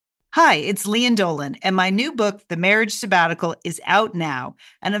Hi, it's Leanne Dolan, and my new book, The Marriage Sabbatical, is out now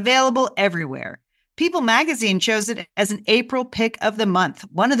and available everywhere. People magazine chose it as an April pick of the month,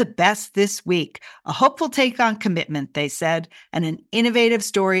 one of the best this week. A hopeful take on commitment, they said, and an innovative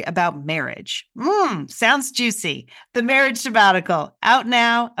story about marriage. Sounds juicy. The Marriage Sabbatical, out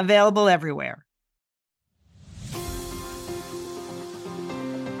now, available everywhere.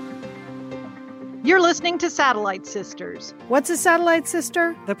 You're listening to Satellite Sisters. What's a satellite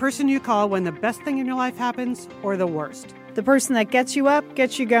sister? The person you call when the best thing in your life happens or the worst. The person that gets you up,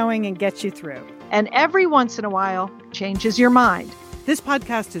 gets you going, and gets you through. And every once in a while, changes your mind. This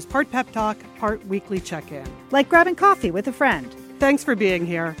podcast is part pep talk, part weekly check-in. Like grabbing coffee with a friend. Thanks for being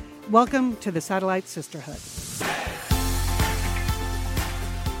here. Welcome to the Satellite Sisterhood.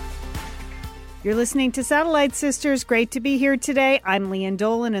 You're listening to Satellite Sisters. Great to be here today. I'm Leanne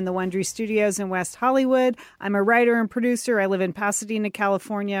Dolan in the Wondery Studios in West Hollywood. I'm a writer and producer. I live in Pasadena,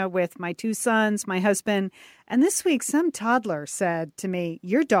 California with my two sons, my husband. And this week, some toddler said to me,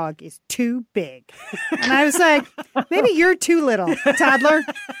 "Your dog is too big." And I was like, maybe you're too little, toddler.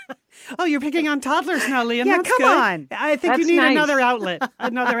 Oh, you're picking on toddlers now, Liam. Yeah, That's come good. on. I think That's you need nice. another outlet.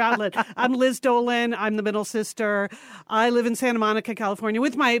 I'm Liz Dolan. I'm the middle sister. I live in Santa Monica, California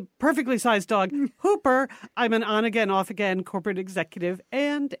with my perfectly sized dog, Hooper. I'm an on-again, off-again corporate executive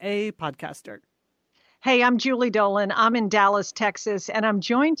and a podcaster. Hey, I'm Julie Dolan. I'm in Dallas, Texas, and I'm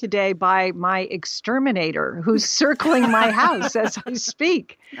joined today by my exterminator who's circling my house as I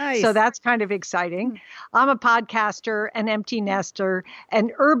speak. Nice. So that's kind of exciting. I'm a podcaster, an empty nester, an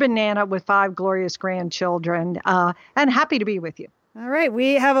urban nana with 5 glorious grandchildren, and happy to be with you. All right,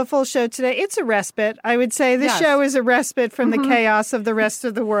 we have a full show today. It's a respite. I would say this Yes. show is a respite from the chaos of the rest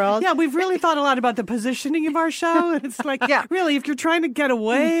of the world. Yeah, we've really thought a lot about the positioning of our show. It's like, really, if you're trying to get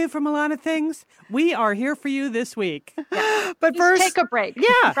away from a lot of things, we are here for you this week. But Just first, take a break.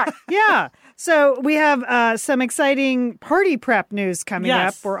 Yeah, Right. yeah. So we have some exciting party prep news coming up.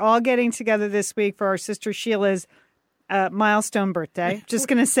 Yes. We're all getting together this week for our sister Sheila's milestone birthday. Just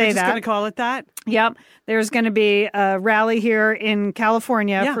going to say Just that. going to call it that. Yep. There's going to be a rally here in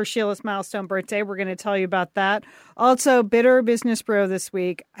California Yeah. for Sheila's milestone birthday. We're going to tell you about that. Also, Bitter Business Bro this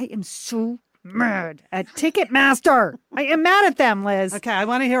week. I am so mad at Ticketmaster. I am mad at them, Liz. Okay, I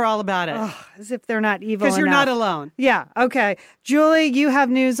want to hear all about it. Ugh, as if they're not evil Because you're enough. not alone. Yeah. Okay. Julie, you have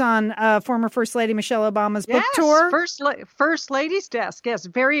news on former First Lady Michelle Obama's book tour. First Lady's Desk. Yes,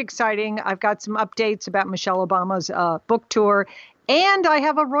 very exciting. I've got some updates about Michelle Obama's book tour. And I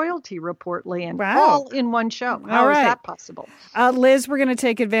have a royalty report, Leanne, Wow. all in one show. How is right. that possible? Liz, we're going to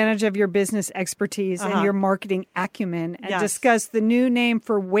take advantage of your business expertise and your marketing acumen and Yes. discuss the new name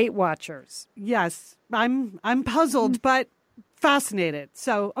for Weight Watchers. Yes, I'm puzzled, but fascinated.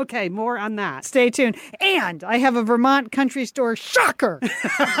 So, okay, more on that. Stay tuned. And I have a Vermont country store shocker.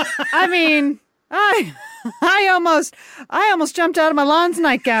 I mean, I almost jumped out of my Lawns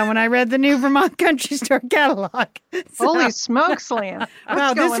nightgown when I read the new Vermont country store catalog. So- Holy smokes, Leanne. Wow,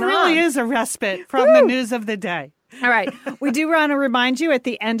 What's this going really on? is a respite from the news of the day. All right. We do want to remind you at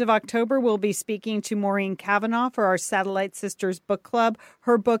the end of October, we'll be speaking to Maureen Cavanaugh for our Satellite Sisters book club.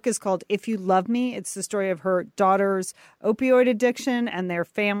 Her book is called If You Love Me. It's the story of her daughter's opioid addiction and their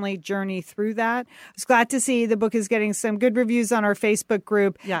family journey through that. I was glad to see the book is getting some good reviews on our Facebook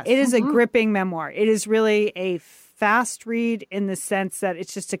group. Yes. It is a gripping memoir. It is really a fast read in the sense that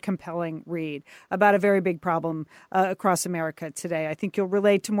it's just a compelling read about a very big problem across America today. I think you'll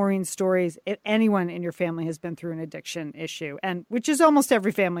relate to Maureen's stories if anyone in your family has been through an addiction issue, and which is almost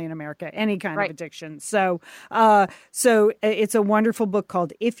every family in America, any kind of addiction. So it's a wonderful book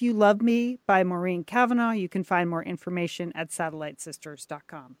called If You Love Me by Maureen Cavanaugh. You can find more information at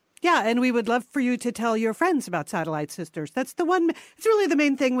satellitesisters.com. Yeah, and we would love for you to tell your friends about Satellite Sisters. That's the one, it's really the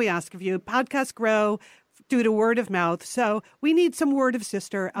main thing we ask of you. Podcasts grow due to word of mouth. So we need some word of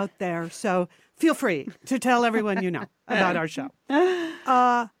sister out there. So feel free to tell everyone you know about our show.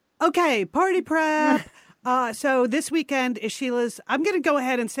 Okay, party prep. So this weekend is Sheila's, I'm going to go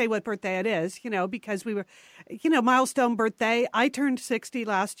ahead and say what birthday it is, because we were, milestone birthday. I turned 60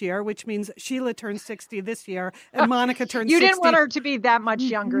 last year, which means Sheila turned 60 this year, and Monica turned 60. You didn't want her to be that much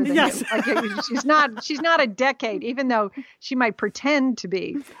younger than Yes. you. Like, she's not a decade, even though she might pretend to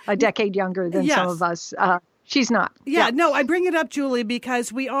be a decade younger than some of us. She's not. Yeah, no, I bring it up, Julie,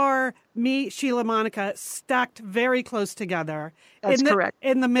 because we are, me, Sheila, Monica, stacked very close together. That's correct.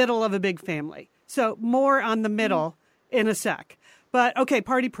 In the middle of a big family. So more on the middle in a sec. But okay,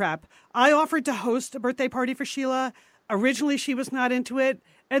 party prep. I offered to host a birthday party for Sheila. Originally, she was not into it.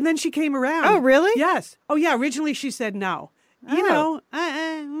 And then she came around. Oh, really? Yes. Oh, yeah. Originally, she said no.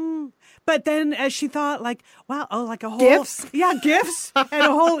 But then as she thought, like, wow, like a whole... Gifts? Yeah, gifts. And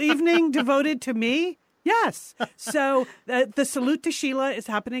a whole evening devoted to me. Yes. So the Salute to Sheila is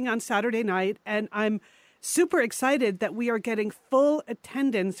happening on Saturday night. And I'm super excited that we are getting full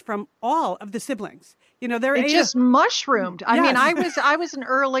attendance from all of the siblings. You know, it just mushroomed. I mean, I was an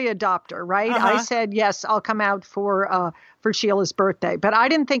early adopter, right? I said, yes, I'll come out for Sheila's birthday, but I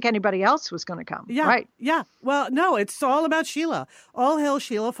didn't think anybody else was going to come. Yeah. Right. Yeah. Well, no, it's all about Sheila. All hail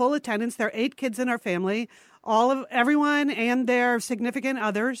Sheila, full attendance. There are 8 kids in our family. Everyone and their significant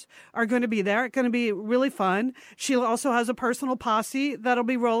others are going to be there. It's going to be really fun. Sheila also has a personal posse that'll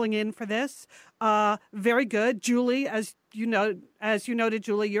be rolling in for this. Very good. Julie, as you noted,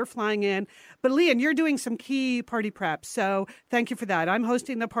 Julie, you're flying in. But Leanne, you're doing some key party prep. So thank you for that. I'm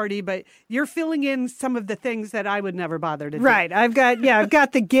hosting the party, but you're filling in some of the things that I would never bother to do. Right. I've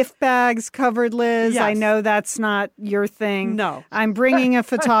got the gift bags covered, Liz. Yes. I know that's not your thing. No. I'm bringing a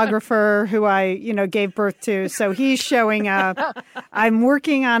photographer who I, gave birth to. So he's showing up. I'm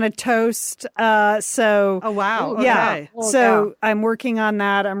working on a toast. Oh, wow. Yeah. Okay. So I'm working on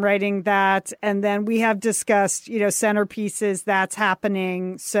that. I'm writing that. And then we have discussed, centerpieces. That's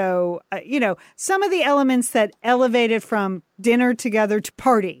happening. So, some of the elements that elevated from dinner together to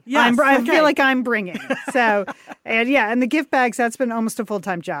party. Yes, I feel like I'm bringing. So, and the gift bags, that's been almost a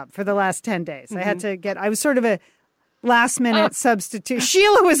full-time job for the last 10 days. Mm-hmm. I was sort of a last-minute substitute.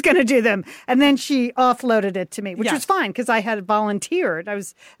 Sheila was going to do them, and then she offloaded it to me, which was fine because I had volunteered.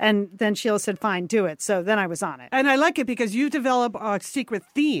 And then Sheila said, fine, do it. So then I was on it. And I like it because you develop a secret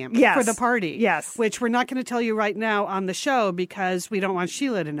theme for the party. Yes. Which we're not going to tell you right now on the show because we don't want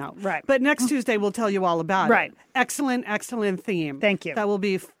Sheila to know. Right. But next Tuesday, we'll tell you all about it. Right. Excellent, excellent theme. Thank you. That will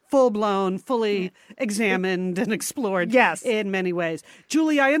be full-blown, fully examined and explored in many ways.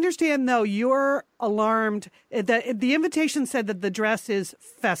 Julie, I understand, though, you're alarmed. The invitation said that the dress is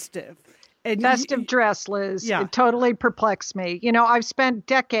festive. And festive dress, Liz. Yeah. It totally perplexed me. I've spent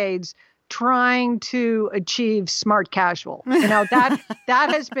decades trying to achieve smart casual. That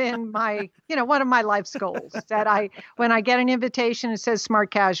has been my, one of my life's goals, that when I get an invitation that says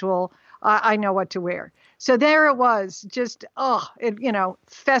smart casual, I know what to wear. So there it was, just,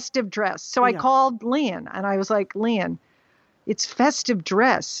 festive dress. So I called Leanne and I was like, Leanne, it's festive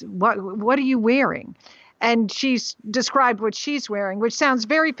dress. What are you wearing? And she described what she's wearing, which sounds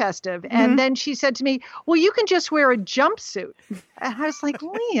very festive. Mm-hmm. And then she said to me, well, you can just wear a jumpsuit. And I was like,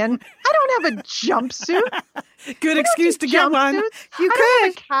 Leanne, I don't have a jumpsuit. Good excuse to get one. You could. I don't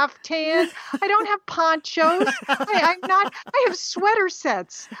have a caftan. I don't have ponchos. I have sweater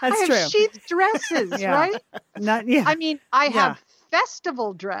sets. That's I have true. sheath dresses, right? I mean, I have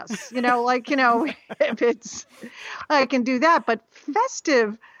festival dress, if it's, I can do that, but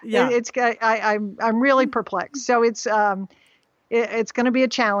festive, I'm really perplexed. So it's going to be a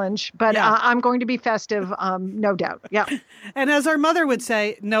challenge, but I'm going to be festive, no doubt. Yeah. And as our mother would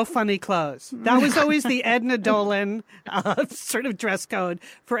say, no funny clothes. That was always the Edna Dolan sort of dress code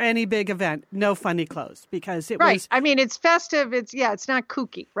for any big event. No funny clothes, because it was. I mean, it's festive. It's not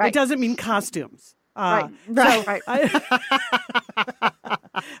kooky, right? It doesn't mean costumes. Right.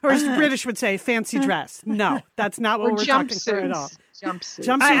 Or as the British would say, fancy dress. No, that's not what we're talking about at all.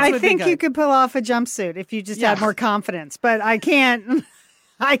 Jumpsuits. I think you could pull off a jumpsuit if you just had more confidence, but I can't.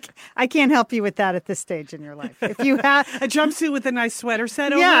 I can't help you with that at this stage in your life. If you have a jumpsuit with a nice sweater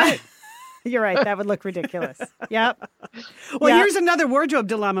set over it. You're right. That would look ridiculous. Yep. Well, here's another wardrobe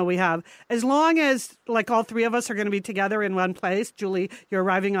dilemma we have. As long as all 3 of us are going to be together in one place, Julie, you're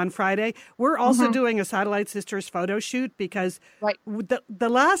arriving on Friday. We're also doing a Satellite Sisters photo shoot because the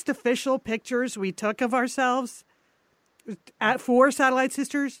last official pictures we took of ourselves for Satellite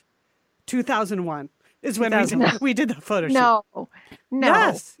Sisters, 2001 is when we did the photo shoot. No.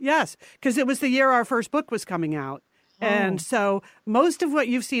 Yes. Because it was the year our first book was coming out. And so most of what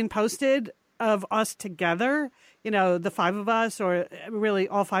you've seen posted of us together, the 5 of us, or really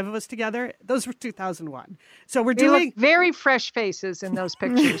all 5 of us together, those were 2001. So we're doing look very fresh faces in those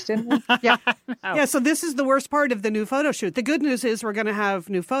pictures, didn't we? Yeah. Yeah. So this is the worst part of the new photo shoot. The good news is we're going to have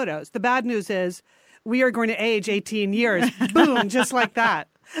new photos. The bad news is we are going to age 18 years. Boom, just like that.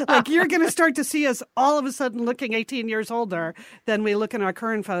 You're going to start to see us all of a sudden looking 18 years older than we look in our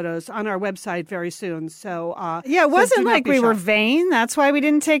current photos on our website very soon. So, it wasn't like we were vain. That's why we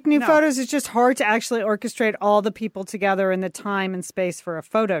didn't take new photos. It's just hard to actually orchestrate all the people together in the time and space for a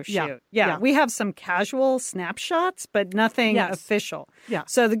photo shoot. Yeah. We have some casual snapshots, but nothing official. Yeah.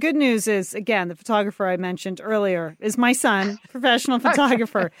 So the good news is, again, the photographer I mentioned earlier is my son, professional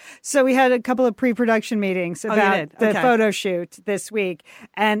photographer. So we had a couple of pre-production meetings about the photo shoot this week.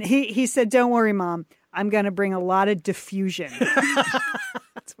 And he said, don't worry, Mom, I'm going to bring a lot of diffusion.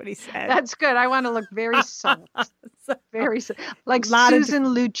 That's what he said. That's good. I want to look very soft. Very soft. Like Lot Susan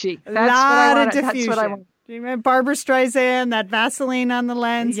Lucci. That's lot what I want. of diffusion. That's what I want. Do you remember Barbara Streisand, that Vaseline on the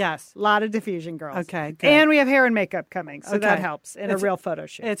lens? Yes. A lot of diffusion, girls. Okay, good. And we have hair and makeup coming, so that Okay. helps in a real photo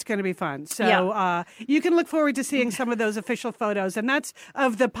shoot. It's going to be fun. So you can look forward to seeing some of those official photos, and that's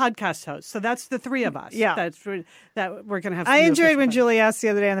of the podcast hosts. So that's the three of us. Yeah. That we're going to have some I new enjoyed official when photos. Julie asked the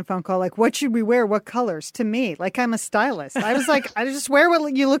other day on the phone call, like, what should we wear? What colors? To me, like I'm a stylist. I was like, I just wear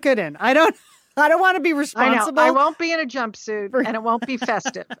what you look good in. I don't want to be responsible. I know. I won't be in a jumpsuit, and it won't be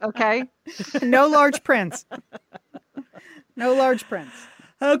festive. Okay. No large prints. No large prints.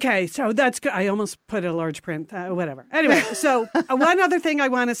 Okay, so that's good. I almost put a large print, whatever. Anyway, so one other thing I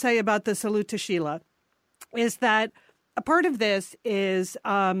want to say about the Salute to Sheila is that a part of this is,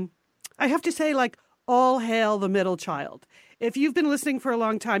 I have to say, like, all hail the middle child. If you've been listening for a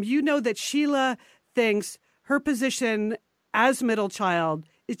long time, you know that Sheila thinks her position as middle child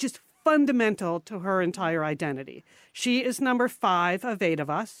is just fundamental to her entire identity. She is number 5 of 8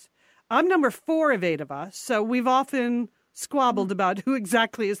 of us. I'm number 4 of 8 of us. So we've often squabbled about who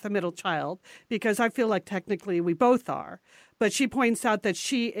exactly is the middle child, because I feel like technically we both are. But she points out that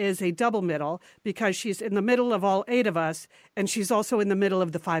she is a double middle because she's in the middle of all 8 of us, and she's also in the middle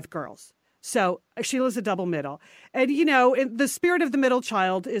of the 5 girls. So Sheila's a double middle. And, you know, the spirit of the middle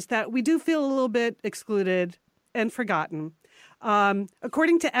child is that we do feel a little bit excluded and forgotten.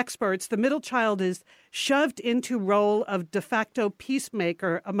 According to experts, the middle child is shoved into role of de facto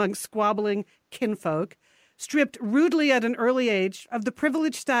peacemaker among squabbling kinfolk, stripped rudely at an early age of the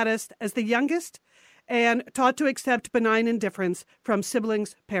privileged status as the youngest, and taught to accept benign indifference from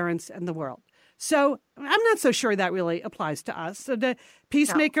siblings, parents, and the world. So I'm not so sure that really applies to us. So the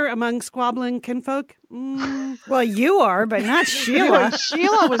peacemaker among squabbling kinfolk? Well, you are, but not Sheila.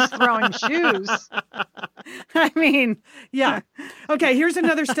 Sheila was throwing shoes. I mean, Yeah. Okay, here's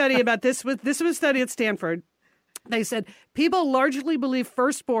another study about this. This was a study at Stanford. They said people largely believe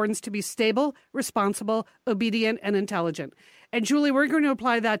firstborns to be stable, responsible, obedient, and intelligent. And Julie, we're going to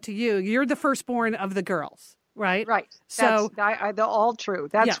apply that to you. You're the firstborn of the girls, right? Right. So They're all true.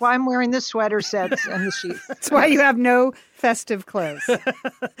 That's Yes. why I'm wearing the sweater sets and the sheets. that's why you have no festive clothes.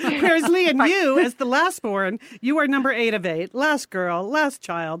 whereas Lee and you, as the lastborn, you are number 8 of 8, last girl, last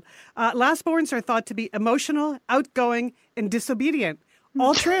child. Lastborns are thought to be emotional, outgoing, and disobedient.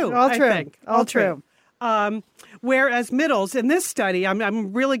 All true. All I true. think. All true. Whereas middles, in this study,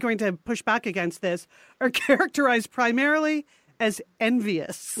 I'm really going to push back against this, are characterized primarily as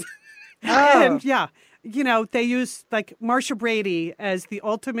envious. Oh. And yeah, you know, they use like Marsha Brady as the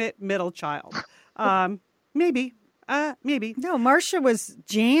ultimate middle child. Maybe. No,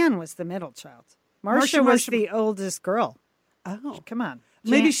 Jan was the middle child. Marcia was the oldest girl. Oh, Come on.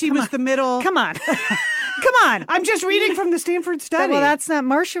 maybe Jan, she come was on. the middle. Come on. Come on. I'm just reading from the Stanford study. Well, that's not.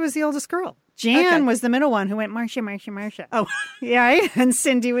 Marcia was the oldest girl. Jan Okay. was the middle one who went Marcia. Oh. Yeah, right? And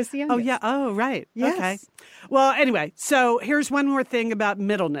Cindy was the youngest. Oh, yeah. Oh, right. Yes. Okay. Well, anyway, so here's one more thing about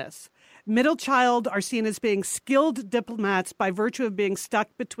middleness. Middle child are seen as being skilled diplomats by virtue of being stuck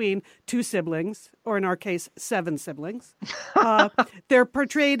between 2 siblings, or in our case, 7 siblings. They're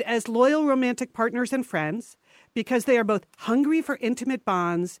portrayed as loyal romantic partners and friends because they are both hungry for intimate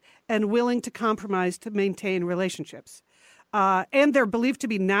bonds and willing to compromise to maintain relationships. And they're believed to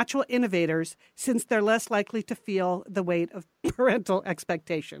be natural innovators since they're less likely to feel the weight of parental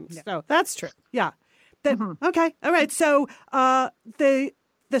expectations. Yeah, So that's true. yeah. Okay. All right. So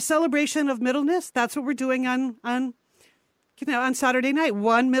the celebration of middleness, that's what we're doing on Saturday night.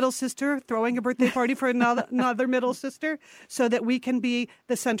 One middle sister throwing a birthday party for another middle sister so that we can be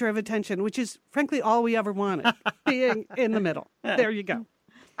the center of attention, which is frankly all we ever wanted, being in the middle. There you go.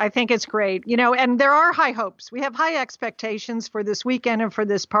 I think it's great, and there are high hopes. We have high expectations for this weekend and for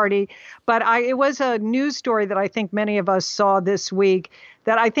this party. But it was a news story that I think many of us saw this week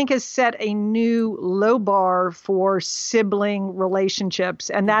that I think has set a new low bar for sibling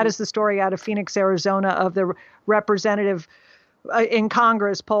relationships. And that is the story out of Phoenix, Arizona, of the representative in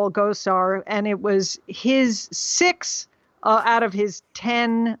Congress, Paul Gosar. And it was his 6 out of his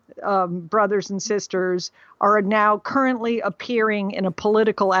 10 brothers and sisters are now currently appearing in a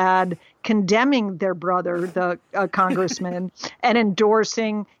political ad condemning their brother, the congressman, and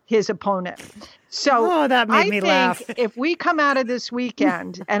endorsing his opponent. So that made me laugh. If we come out of this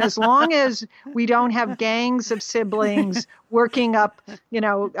weekend, and as long as we don't have gangs of siblings working up,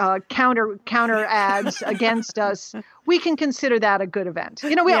 counter ads against us, we can consider that a good event.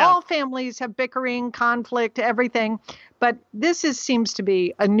 All families have bickering, conflict, everything. But this seems to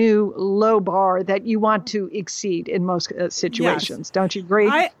be a new low bar that you want to exceed in most situations. Yes. Don't you agree?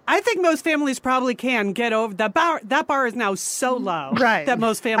 I think most families probably can get over that bar. That bar is now so low that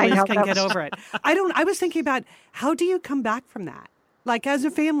most families can get over it. I was thinking about, how do you come back from that? Like, as a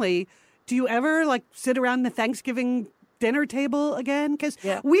family, do you ever sit around the Thanksgiving dinner table again? Because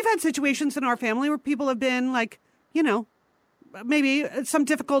we've had situations in our family where people have been maybe some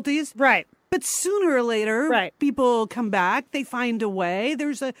difficulties. Right. But sooner or later, people come back. They find a way.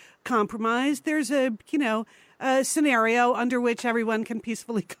 There's a compromise. There's a scenario under which everyone can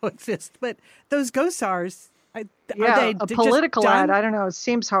peacefully coexist. But those ghost stars, are they a political ad? I don't know. It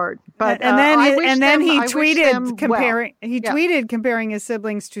seems hard. But and then he tweeted comparing his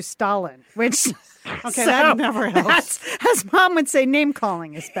siblings to Stalin, which. Okay, that never helps. As Mom would say, name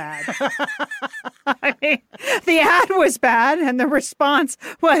calling is bad. I mean, the ad was bad, and the response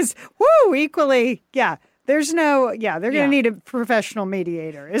was, woo, equally, they're going to need a professional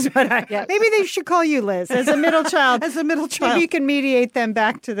mediator, is what maybe they should call you, Liz, as a middle child. Maybe you can mediate them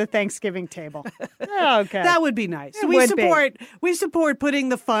back to the Thanksgiving table. Okay. That would be nice. We support putting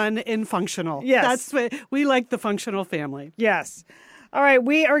the fun in functional. Yes. We like the functional family. Yes. All right,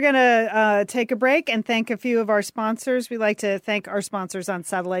 we are going to take a break and thank a few of our sponsors. We'd like to thank our sponsors on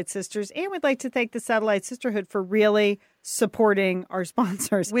Satellite Sisters, and we'd like to thank the Satellite Sisterhood for really supporting our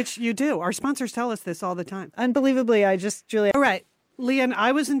sponsors. Which you do. Our sponsors tell us this all the time. Unbelievably, Julia. All right, Leanne,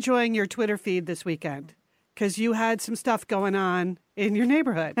 I was enjoying your Twitter feed this weekend because you had some stuff going on in your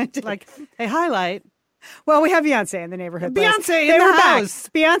neighborhood. Like a highlight. Well, we have Beyonce in the neighborhood. Beyonce in the house.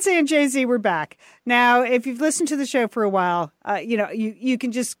 Beyonce and Jay-Z were back. Now, if you've listened to the show for a while, you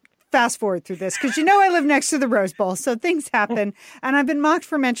can just fast forward through this because I live next to the Rose Bowl, so things happen. And I've been mocked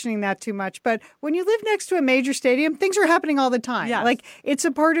for mentioning that too much. But when you live next to a major stadium, things are happening all the time. Yes. It's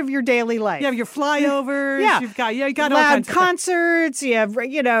a part of your daily life. You have your flyovers. Yeah. You got loud all kinds concerts. You have,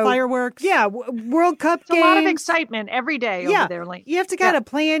 fireworks. Yeah. World Cup games. A lot of excitement every day over there. You have to kind of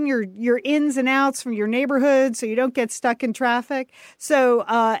plan your ins and outs from your neighborhood so you don't get stuck in traffic. So,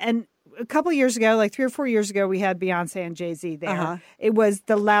 and a couple of years ago, 3 or 4 years ago, we had Beyonce and Jay-Z there. Uh-huh. It was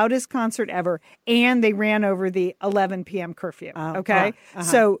the loudest concert ever, and they ran over the 11 p.m. curfew. Okay?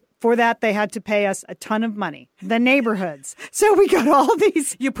 So for that, they had to pay us a ton of money, the neighborhoods. So we got all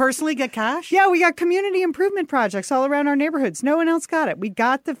these. You personally get cash? Yeah, we got community improvement projects all around our neighborhoods. No one else got it. We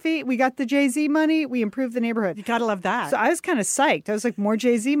got the fee. We got the Jay-Z money. We improved the neighborhood. You got to love that. So I was kind of psyched. I was like, more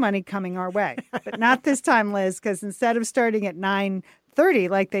Jay-Z money coming our way. But not this time, Liz, because instead of starting at 9:30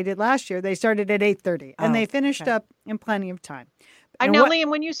 like they did last year, they started at 8:30, and they finished up in plenty of time. I know, Liam,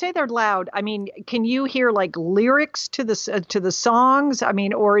 when you say they're loud, I mean, can you hear lyrics to the songs? I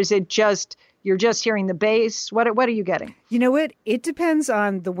mean, or is it just you're just hearing the bass? What are you getting? You know what? It depends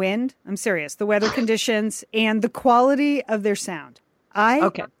on the wind. I'm serious. The weather conditions and the quality of their sound.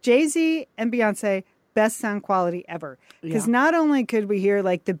 Jay-Z and Beyonce, best sound quality ever. Because not only could we hear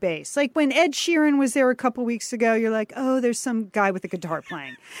the bass, when Ed Sheeran was there a couple weeks ago, you're like, oh, there's some guy with a guitar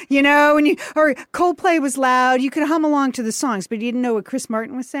playing, or Coldplay was loud. You could hum along to the songs, but you didn't know what Chris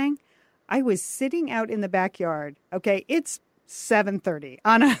Martin was saying. I was sitting out in the backyard. Okay, it's 7:30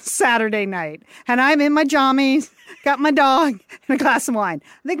 on a Saturday night, and I'm in my jammies, got my dog and a glass of wine.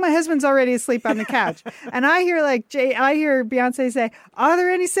 I think my husband's already asleep on the couch, and I hear Beyonce say, "Are there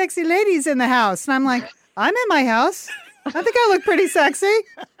any sexy ladies in the house?" And I'm like, "I'm in my house. I think I look pretty sexy.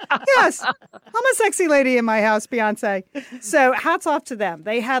 Yes, I'm a sexy lady in my house, Beyonce." So hats off to them.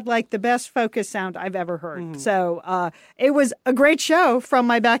 They had the best focus sound I've ever heard. Mm. So it was a great show from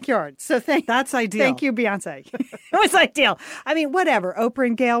my backyard. So that's ideal. Thank you, Beyonce. It was ideal. I mean, whatever. Oprah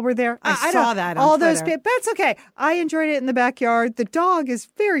and Gail were there. I saw that on all Twitter. Those people. That's okay. I enjoyed it in the backyard. The dog is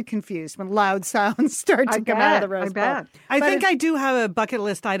very confused when loud sounds start to come out of the Rose Bowl. I think I do have a bucket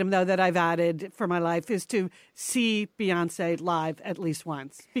list item, though, that I've added for my life is to see Beyonce live at least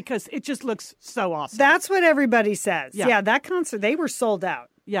once because it just looks so awesome. That's what everybody says. Yeah, that concert, they were sold out.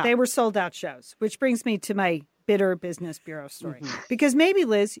 Yeah. They were sold out shows, which brings me to my bitter business bureau story. Mm-hmm. Because maybe,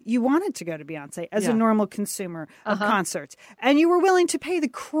 Liz, you wanted to go to Beyonce as a normal consumer of concerts, and you were willing to pay the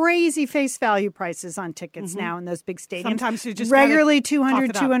crazy face value prices on tickets now in those big stadiums. Sometimes you just regularly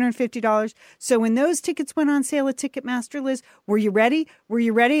 $200, $250. So when those tickets went on sale at Ticketmaster, Liz, were you ready? Were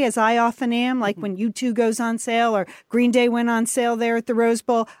you ready, as I often am, when U2 goes on sale or Green Day went on sale there at the Rose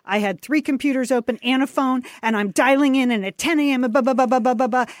Bowl? I had 3 computers open and a phone, and I'm dialing in, and at 10 a.m.,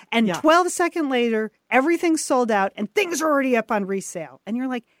 and 12 seconds later, everything's sold out and things are already up on resale. And you're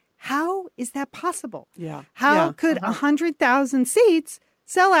like, how is that possible? Yeah. How could 100,000 seats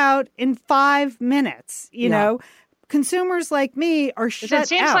sell out in 5 minutes? You know, consumers like me are shut out. It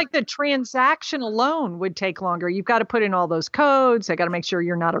seems like the transaction alone would take longer. You've got to put in all those codes. I got to make sure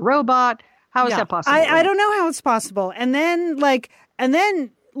you're not a robot. How is that possible? I don't know how it's possible. And then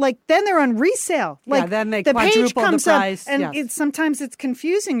then they're on resale. Then they the quadruple page comes the price. up, and sometimes it's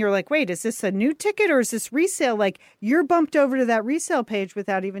confusing. You're like, wait, is this a new ticket or is this resale? Like, you're bumped over to that resale page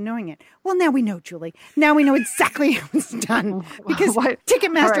without even knowing it. Well, now we know, Julie. Now we know exactly how it's done because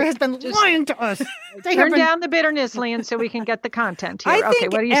Ticketmaster has been lying to us. Turn down the bitterness, Lian, so we can get the content here. I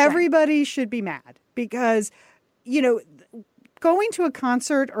think everybody should be mad because, going to a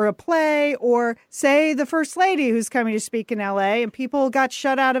concert or a play or, say, the First Lady who's coming to speak in L.A., and people got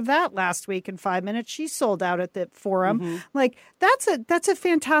shut out of that last week in 5 minutes. She sold out at the Forum. Mm-hmm. Like, that's a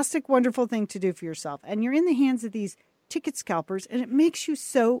fantastic, wonderful thing to do for yourself. And you're in the hands of these ticket scalpers, and it makes you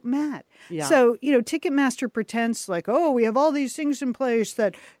so mad. Yeah. So, Ticketmaster pretends like, oh, we have all these things in place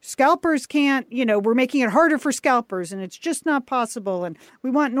that scalpers can't, we're making it harder for scalpers, and it's just not possible. And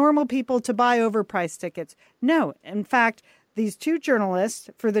we want normal people to buy overpriced tickets. No, in fact, these two journalists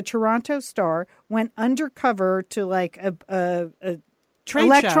for the Toronto Star went undercover to like a trade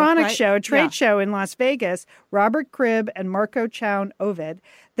electronic show, right? trade show in Las Vegas. Robert Cribb and Marco Chown Ovid.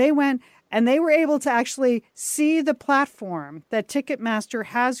 They went and they were able to actually see the platform that Ticketmaster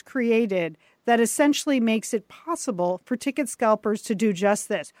has created that essentially makes it possible for ticket scalpers to do just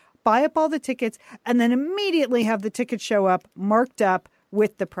this. Buy up all the tickets and then immediately have the tickets show up marked up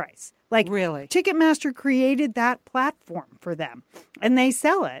with the price. Like, really? Ticketmaster created that platform for them, and they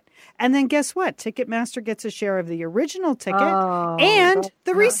sell it. And then guess what? Ticketmaster gets a share of the original ticket and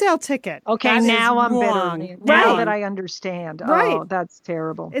the resale ticket. Okay, now I'm wrong. bitter. Now that I understand. Right. Oh, that's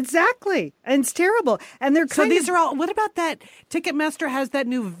terrible. Exactly. And it's terrible. And they're So these are all, what about that? Ticketmaster has that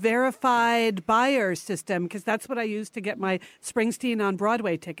new verified buyer system, because that's what I use to get my Springsteen on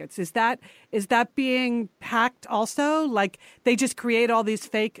Broadway tickets. Is that being hacked also? Like, they just create all these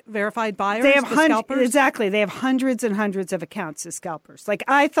fake verified buyers? They have scalpers? Exactly. They have hundreds and hundreds of accounts as scalpers. Like,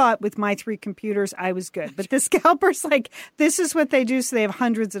 I thought with my 3 computers, I was good. But the scalpers, like, this is what they do. So they have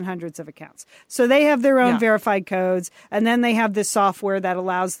hundreds and hundreds of accounts. So they have their own verified codes. And then they have this software that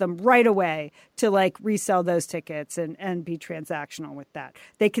allows them right away to, like, resell those tickets and be transactional with that.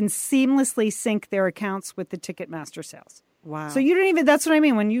 They can seamlessly sync their accounts with the Ticketmaster sales. Wow. So you don't even, that's what I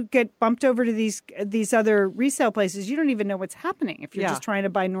mean. When you get bumped over to these other resale places, you don't even know what's happening if you're just trying to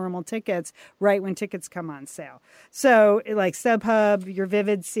buy normal tickets right when tickets come on sale. So like StubHub, your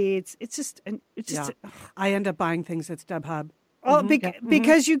Vivid seats, it's just. I end up buying things at StubHub. Oh,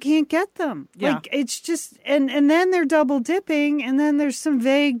 because you can't get them. Yeah. Like, it's just, and then they're double dipping, and then there's some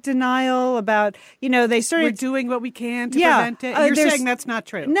vague denial about, they started. We're doing what we can to prevent it. You're saying that's not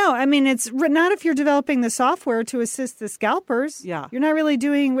true. No, I mean, it's not if you're developing the software to assist the scalpers. Yeah. You're not really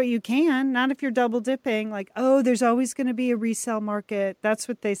doing what you can, not if you're double dipping, like, oh, there's always going to be a resale market. That's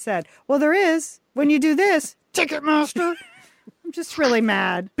what they said. Well, there is. When you do this, Ticketmaster. I'm just really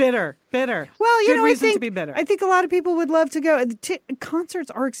mad. Bitter. Well, I think to be bitter. I think a lot of people would love to go. Concerts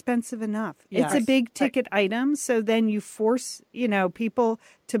are expensive enough. Yes. It's a big ticket item, so then you force people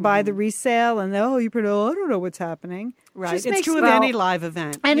to buy the resale, and I don't know what's happening. Right. It's true of any live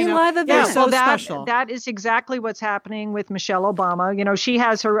event. Any live event. They're so special. That is exactly what's happening with Michelle Obama. She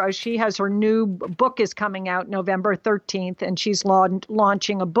has her new book is coming out November 13th, and she's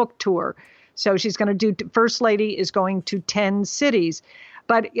launching a book tour. So she's going to do, First Lady is going to 10 cities.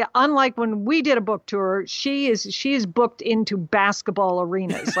 But unlike when we did a book tour, she is booked into basketball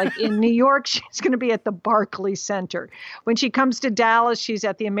arenas. Like in New York, she's going to be at the Barclays Center. When she comes to Dallas, she's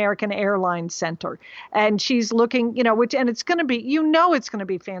at the American Airlines Center. And she's looking, and it's going to be, it's going to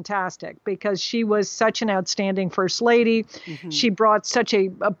be fantastic because she was such an outstanding First Lady. Mm-hmm. She brought such a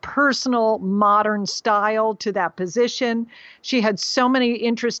personal, modern style to that position. She had so many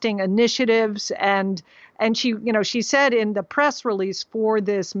interesting initiatives and she said in the press release for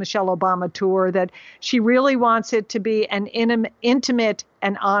this Michelle Obama tour that she really wants it to be an intimate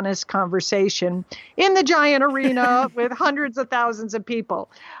and honest conversation in the giant arena with hundreds of thousands of people.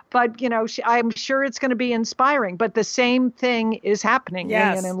 But, I'm sure it's going to be inspiring. But the same thing is happening,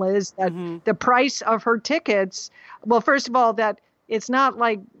 Ian and Liz, that the price of her tickets, well, first of all, that it's not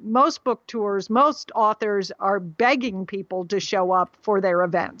like most book tours. Most authors are begging people to show up for their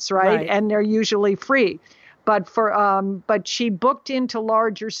events, right? And they're usually free. But but she booked into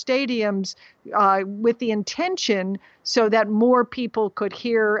larger stadiums with the intention so that more people could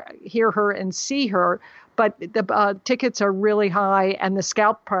hear her and see her. But the tickets are really high, and the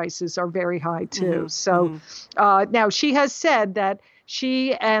scalp prices are very high too. So now she has said that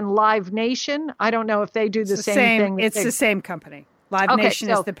she and Live Nation, I don't know if they do the same thing. It's the same company. Live Nation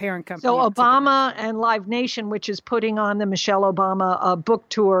is the parent company. So Obama and Live Nation, which is putting on the Michelle Obama book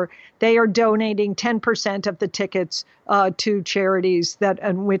tour, they are donating 10% of the tickets to charities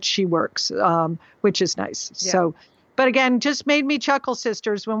in which she works, which is nice. Yeah. So, but again, just made me chuckle,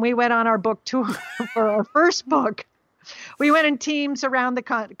 sisters, when we went on our book tour for our first book. We went in teams around the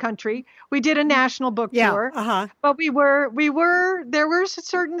country. We did a national book tour, but there were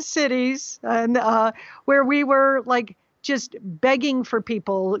certain cities and where we were like just begging for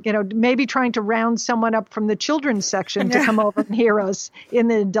people, maybe trying to round someone up from the children's section to come over and hear us in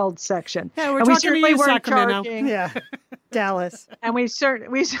the adult section. Yeah, we're talking to you, Sacramento. Yeah, Dallas. And we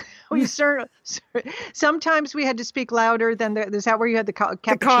sometimes we had to speak louder than is that where you had the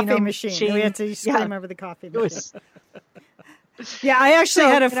cappuccino coffee machine? We had to scream over the coffee machine. Yeah, I actually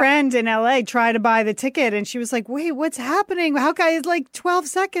had a friend in LA try to buy the ticket, and she was like, wait, what's happening? How come it's like 12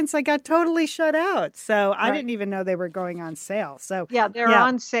 seconds? I got totally shut out. So I didn't even know they were going on sale. So yeah, they're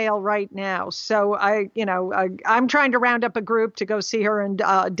on sale right now. So I'm trying to round up a group to go see her in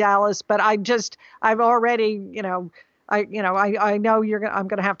Dallas, but I've already, I know I'm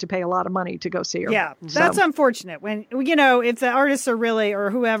going to have to pay a lot of money to go see her. Yeah, that's unfortunate when, if the artists are really,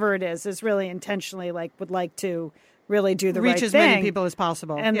 or whoever it is really intentionally would like to really do the right thing. Reach as many people as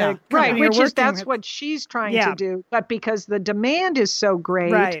possible. And that's what she's trying to do. But because the demand is so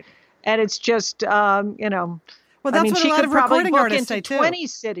great, and it's just, well, that's what a lot of recording artists say too. 20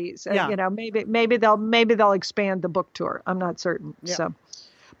 cities. Maybe they'll expand the book tour. I'm not certain. Yeah. So,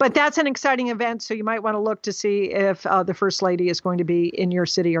 but that's an exciting event. So you might want to look to see if the First Lady is going to be in your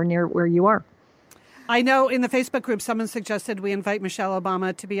city or near where you are. I know in the Facebook group, someone suggested we invite Michelle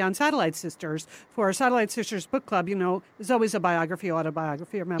Obama to be on Satellite Sisters for our Satellite Sisters book club. There's always a biography,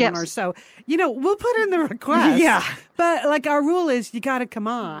 autobiography, or memoir. Yes. So, we'll put in the request. Yeah. But our rule is you got to come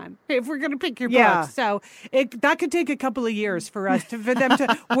on if we're going to pick your book. So that could take a couple of years for them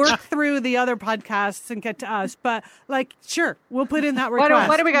to work through the other podcasts and get to us. But sure, we'll put in that request.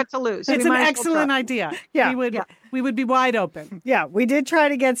 What do we got to lose? It's an excellent idea. Yeah. We would be wide open. Yeah, we did try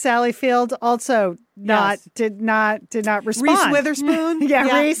to get Sally Field. Also, did not respond. Reese Witherspoon.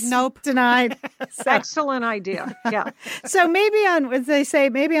 Reese. Nope. Denied. Excellent idea. Yeah. So maybe as they say,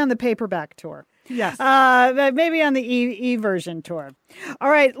 maybe on the paperback tour. Yes. Maybe on the e-version tour. All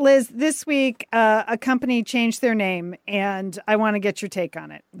right, Liz. This week, a company changed their name, and I want to get your take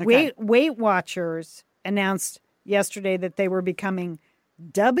on it. Okay. Weight Watchers announced yesterday that they were becoming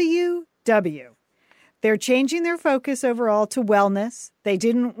WW. They're changing their focus overall to wellness. They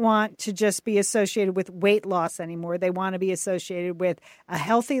didn't want to just be associated with weight loss anymore. They want to be associated with a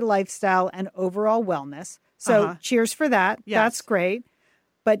healthy lifestyle and overall wellness. So cheers for that. Yes. That's great.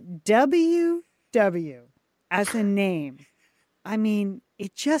 But WW as a name,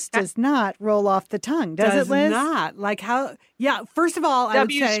 it just does not roll off the tongue, does it, Liz? Does not. How? Yeah, first of all, I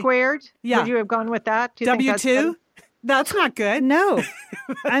would say... W squared? Yeah. Would you have gone with that? Do you W2? That's not good. No.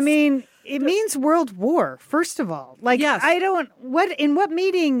 It means world war, first of all. Yes. In what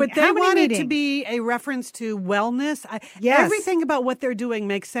meeting? But they want it to be a reference to wellness. Yes. Everything about what they're doing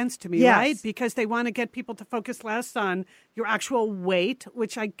makes sense to me, right? Because they want to get people to focus less on your actual weight,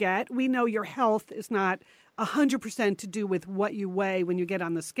 which I get. We know your health is not 100% to do with what you weigh when you get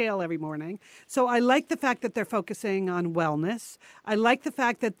on the scale every morning. So I like the fact that they're focusing on wellness. I like the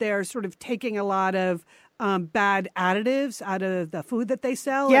fact that they're sort of taking a lot of bad additives out of the food that they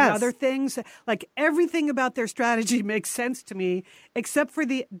sell and other things. Everything about their strategy makes sense to me, except for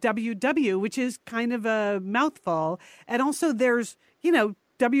the WW, which is kind of a mouthful. And also there's,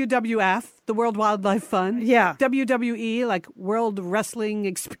 WWF, the World Wildlife Fund. Yeah. WWE, World Wrestling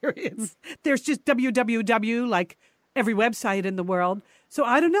Experience. There's just WWW, every website in the world. So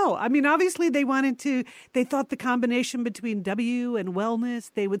I don't know. Obviously they thought the combination between W and wellness,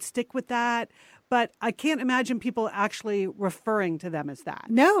 they would stick with that. But I can't imagine people actually referring to them as that.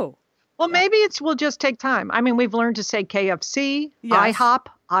 No. Well, maybe will just take time. We've learned to say KFC, IHOP.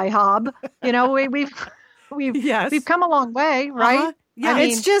 We've come a long way, right? Yeah,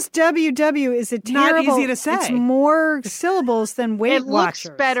 it's just WW is a terrible. Not easy to say. It's more syllables than Weight Watchers.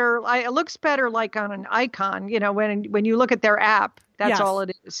 It looks better on an icon. When you look at their app. That's all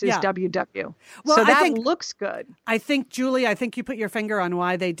it is WW. Well, so that looks good. I think, Julie, you put your finger on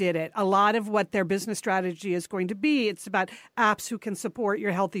why they did it. A lot of what their business strategy is going to be, it's about apps who can support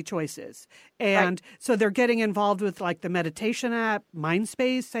your healthy choices. And so they're getting involved with the meditation app,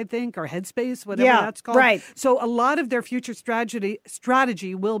 Mindspace, I think, or Headspace, whatever that's called. Right. So a lot of their future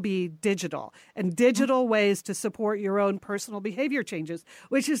strategy will be digital and digital ways to support your own personal behavior changes,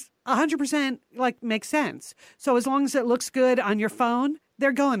 which is 100% makes sense. So as long as it looks good on your phone,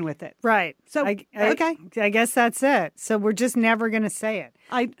 they're going with it. Right. So, okay. I guess that's it. So we're just never going to say it.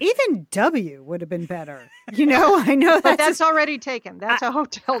 Even W would have been better. I know but that's already taken. That's a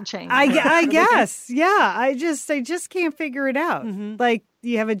hotel chain. I guess. Yeah. I just can't figure it out. Mm-hmm. Like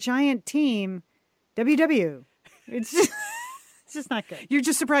you have a giant team, WW. It's just not good. You're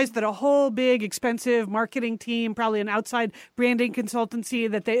just surprised that a whole big, expensive marketing team, probably an outside branding consultancy,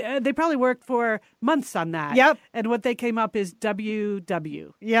 that they probably worked for months on that. Yep. And what they came up is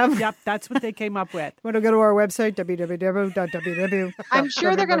WW. Yep. That's what they came up with. Want to go to our website, www.www. I'm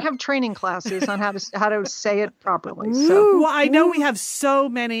sure they're going to have training classes on how to say it properly. So. Well, I know we have so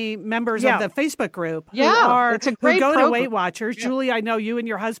many members of the Facebook group who it's a great who go program. to Weight Watchers. Yeah. Julie, I know you and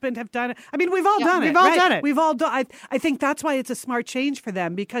your husband have done it. I mean, we've all done it. We've all done it. We've all done. I think that's why it's a smart change for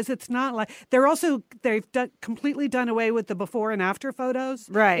them, because it's not like they've completely done away with the before and after photos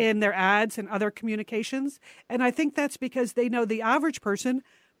in their ads and other communications. And I think that's because they know the average person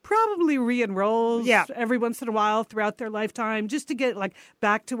probably re-enrolls every once in a while throughout their lifetime just to get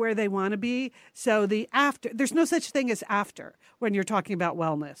back to where they want to be. So there's no such thing as after when you're talking about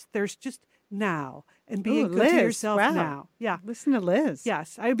wellness. There's just now and being good to yourself now. Yeah. Listen to Liz.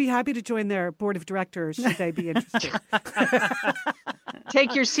 Yes. I would be happy to join their board of directors should they be interested.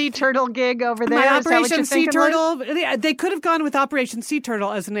 Take your Sea Turtle gig over there. My Operation Sea Turtle. They could have gone with Operation Sea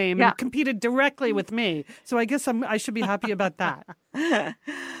Turtle as a name and competed directly with me. So I guess I should be happy about that.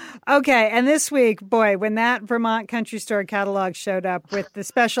 Okay, and this week, boy, when that Vermont Country Store catalog showed up with the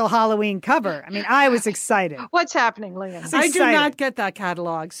special Halloween cover, I mean, I was excited. What's happening, Liam? I do not get that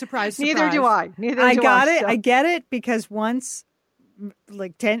catalog. Surprise, surprise. Neither do I. I got it. So. I get it because once,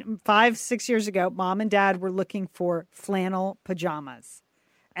 5, 6 years ago, Mom and Dad were looking for flannel pajamas.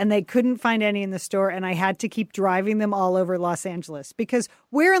 And they couldn't find any in the store, and I had to keep driving them all over Los Angeles. Because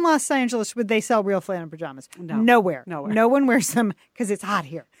where in Los Angeles would they sell real flannel pajamas? No. Nowhere. No one wears them because it's hot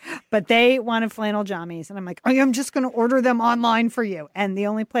here. But they wanted flannel jammies, and I'm like, I'm just going to order them online for you. And the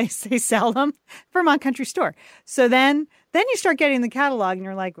only place they sell them, Vermont Country Store. So then you start getting the catalog, and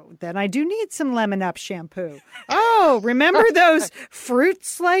you're like, then I do need some Lemon Up shampoo. Oh, remember those fruit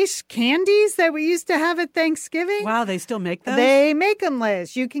slice candies that we used to have at Thanksgiving? Wow, they still make those? They make them,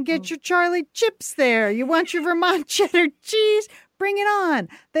 Liz. You can get your Charlie chips there. You want your Vermont cheddar cheese? Bring it on.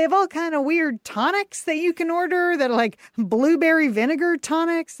 They have all kind of weird tonics that you can order that are like blueberry vinegar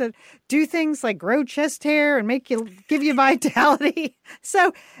tonics that do things like grow chest hair and give you vitality.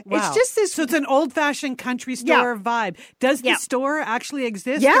 So it's just this. So it's an old-fashioned country store vibe. Does the store actually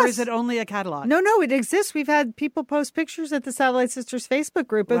exist, or is it only a catalog? No, it exists. We've had people post pictures at the Satellite Sisters Facebook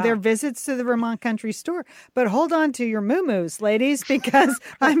group of their visits to the Vermont Country Store. But hold on to your moo-moos, ladies, because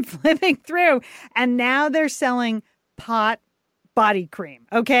I'm flipping through, and now they're selling pot body cream.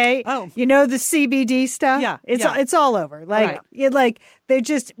 Okay. Oh, the CBD stuff. Yeah. It's all over. They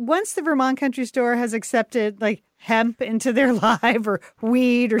just, once the Vermont Country Store has accepted hemp into their life or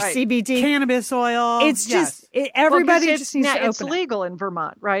weed or CBD, cannabis oil. It's just everybody just needs to open. It's legal in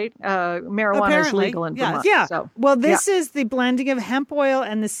Vermont, right? Marijuana is legal in Vermont. Yeah. So, well, this is the blending of hemp oil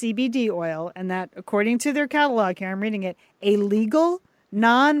and the CBD oil, and that, according to their catalog here, I'm reading it, a legal,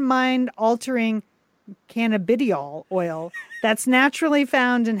 non-mind altering cannabidiol oil that's naturally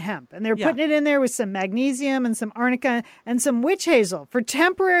found in hemp. And they're putting it in there with some magnesium and some arnica and some witch hazel for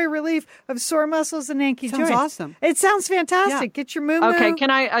temporary relief of sore muscles and achy joints. Sounds awesome. It sounds fantastic. Yeah. Get your moo-moo. Okay,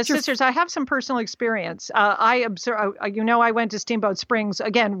 can I, sisters, I have some personal experience. I observe, I went to Steamboat Springs,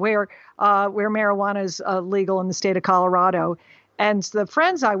 again, where marijuana is legal in the state of Colorado. And the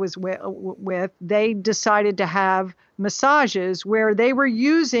friends I was with, they decided to have massages where they were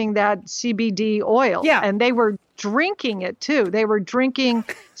using that CBD oil. Yeah. And they were drinking it too. They were drinking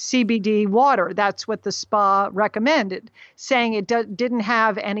CBD water. That's what the spa recommended, saying it didn't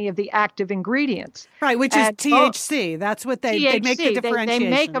have any of the active ingredients. Right, which is THC. That's what they make the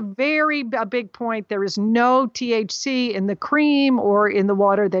differentiation. They make a big point. There is no THC in the cream or in the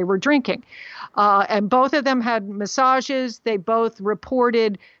water they were drinking. And both of them had massages. They both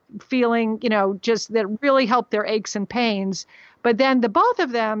reported feeling, just that really helped their aches and pains. But then the both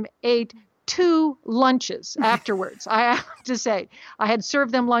of them ate 2 lunches afterwards. I have to say, I had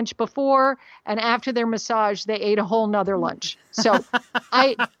served them lunch before, and after their massage, they ate a whole nother lunch. So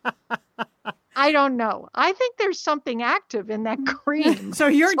I don't know. I think there's something active in that cream. So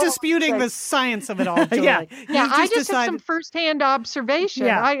you're disputing the science of it all, Julie. Yeah. I just have some firsthand observation.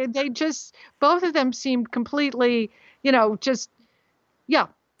 Yeah. Both of them seemed completely,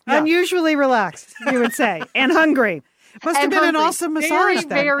 unusually relaxed, you would say, and hungry. Must have been an awesome massage.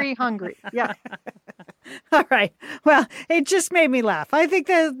 Very hungry. Yeah. All right. Well, it just made me laugh. I think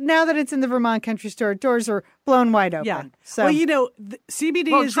that now that it's in the Vermont Country Store, doors are blown wide open. Yeah. So, well,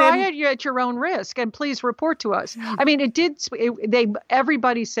 CBD is try it at your own risk, and please report to us. I mean,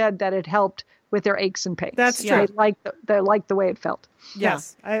 everybody said that it helped with their aches and pains. That's true. They liked the way it felt.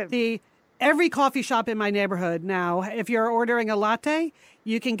 yes. Every coffee shop in my neighborhood now, if you're ordering a latte,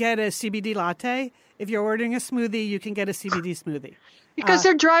 you can get a CBD latte. If you're ordering a smoothie, you can get a CBD smoothie. Because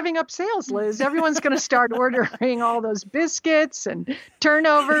they're driving up sales, Liz. Everyone's going to start ordering all those biscuits and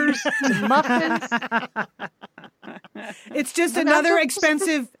turnovers and muffins. It's just another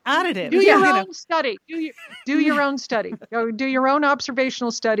expensive additive. Do your own study. Do your own study. Do your own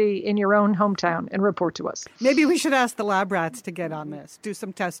observational study in your own hometown and report to us. Maybe we should ask the lab rats to get on this, do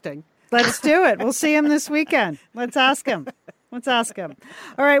some testing. Let's do it. We'll see him this weekend. Let's ask him. All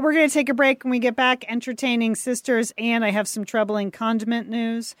right, we're going to take a break. When we get back, entertaining sisters, and I have some troubling condiment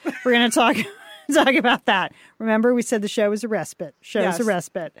news. We're going to talk about that. Remember, we said the show is a respite. Is a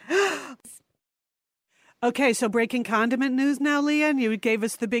respite. Okay, so breaking condiment news now, Leanne. You gave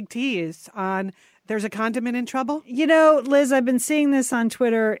us the big tease on there's a condiment in trouble. You know, Liz, I've been seeing this on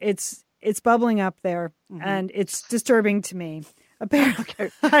Twitter. It's bubbling up there, and it's disturbing to me.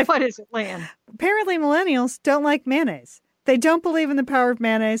 Apparently, what is it, Lan? Apparently, millennials don't like mayonnaise. They don't believe in the power of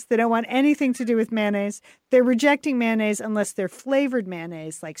mayonnaise. They don't want anything to do with mayonnaise. They're rejecting mayonnaise unless they're flavored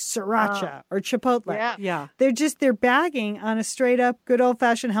mayonnaise like sriracha or chipotle. Yeah. They're bagging on a straight up good old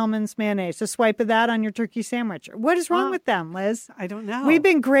fashioned Hellmann's mayonnaise. A swipe of that on your turkey sandwich. What is wrong with them, Liz? I don't know. We've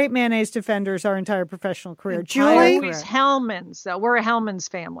been great mayonnaise defenders our entire professional career. Julie? Julie? Hellmann's. We're a Hellmann's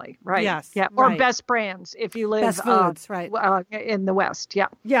family, right? Yes. Yeah. Or right. Best Brands if you live Best Foods, right. in the West. Yeah.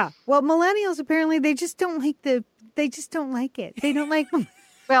 Yeah. Well, millennials apparently they just don't like it. They don't like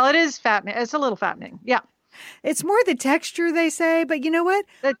Well, it is fattening. It's a little fattening. Yeah. It's more the texture, they say, but you know what?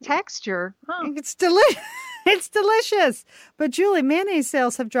 The texture. Huh. It's delicious. It's delicious. But Julie, mayonnaise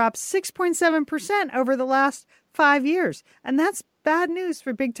sales have dropped 6.7% over the last 5 years. And that's bad news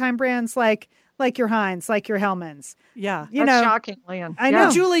for big time brands like your Heinz, like your Hellmann's. Yeah. That's shocking, Leanne. I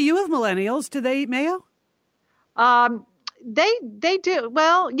know. Julie, you have millennials. Do they eat mayo? They do.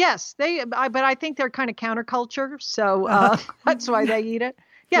 Well, yes, but I think they're kind of counterculture. So that's why they eat it.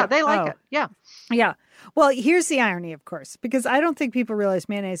 Yeah, they like it. Yeah. Yeah. Well, here's the irony, of course, because I don't think people realize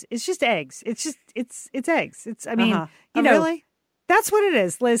mayonnaise is just eggs. It's eggs. Really? That's what it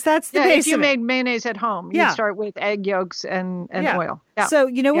is, Liz. That's the base if you of made mayonnaise at home, you start with egg yolks and oil. Yeah. So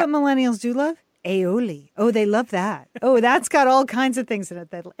you know what millennials do love? Aioli. Oh, they love that. Oh, that's got all kinds of things in it.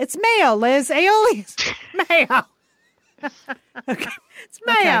 It's mayo, Liz. Aioli's mayo. Okay. It's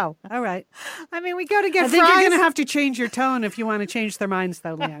mayo. Okay. All right. I mean, we go to get I think fries. you're going to have to change your tone if you want to change their minds,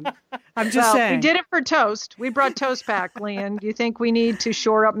 though, Leanne. I'm just saying. We did it for toast. We brought toast back, Leanne. Do you think we need to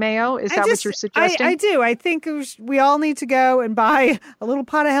shore up mayo? Is that what you're suggesting? I do. I think we all need to go and buy a little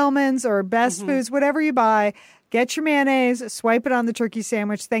pot of Hellmann's or Best Foods, whatever you buy. Get your mayonnaise, swipe it on the turkey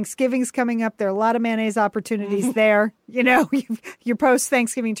sandwich. Thanksgiving's coming up. There are a lot of mayonnaise opportunities there. You know, your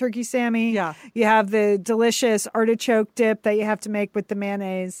post-Thanksgiving turkey Sammy. Yeah. You have the delicious artichoke dip that you have to make with the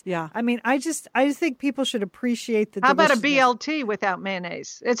mayonnaise. Yeah. I mean, I just think people should appreciate the How about a deliciousness. BLT without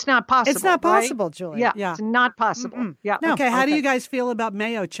mayonnaise? It's not possible. It's not right? possible, Julie. Yeah, it's not possible. Yeah. No. Okay, how do you guys feel about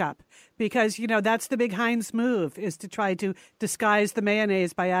mayo chop? Because, that's the big Heinz move, is to try to disguise the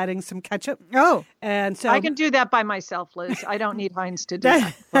mayonnaise by adding some ketchup. Oh. And so I can do that by myself, Liz. I don't need Heinz to do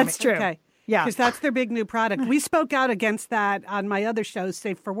that. That's true. Okay. Yeah. Because that's their big new product. We spoke out against that on my other show,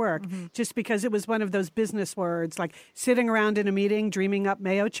 Safe for Work, just because it was one of those business words, like sitting around in a meeting, dreaming up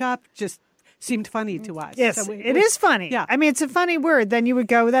mayo chop, just seemed funny to us. Yes, So it is funny. Yeah. I mean, it's a funny word. Then you would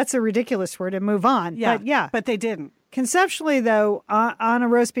go, that's a ridiculous word, and move on. Yeah. But they didn't. Conceptually, though, on a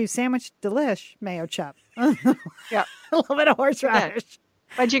roast beef sandwich, delish, mayo chop. Yeah. A little bit of horseradish.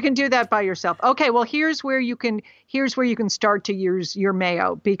 But you can do that by yourself. Okay, well, here's where you can start to use your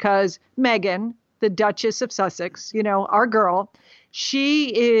mayo, because Meghan, the Duchess of Sussex, our girl,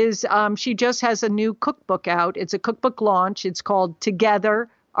 she just has a new cookbook out. It's a cookbook launch. It's called Together,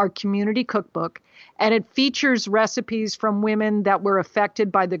 Our Community Cookbook. And it features recipes from women that were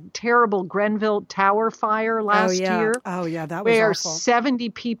affected by the terrible Grenfell Tower fire last year. Oh, yeah, that was where awful. 70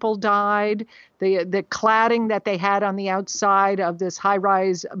 people died. The cladding that they had on the outside of this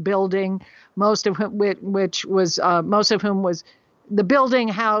high-rise building, most of whom was the building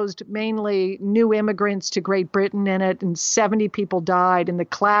housed mainly new immigrants to Great Britain in it, and 70 people died, and the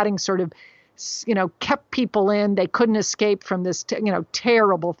cladding sort of kept people in. They couldn't escape from this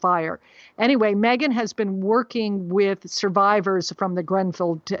terrible fire. Anyway, Meghan has been working with survivors from the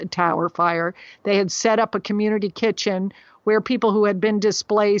Grenfell Tower fire. They had set up a community kitchen where people who had been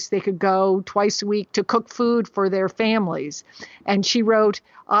displaced, they could go twice a week to cook food for their families. And she wrote,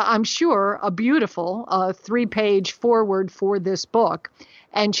 I'm sure, a beautiful 3-page foreword for this book.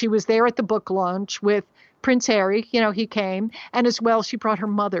 And she was there at the book launch with Prince Harry. He came. And as well, she brought her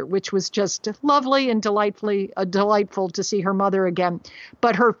mother, which was just lovely and delightful to see her mother again.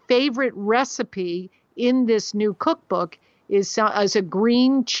 But her favorite recipe in this new cookbook is a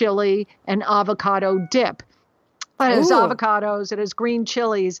green chili and avocado dip. It has avocados, it has green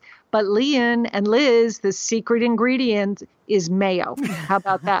chilies, but Leanne and Liz, the secret ingredient is mayo. How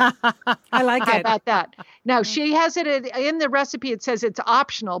about that? I like it. How about that? Now, she has it in the recipe. It says it's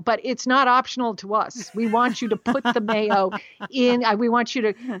optional, but it's not optional to us. We want you to put the mayo in. We want you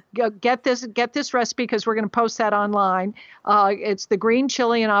to get this recipe because we're going to post that online. It's the green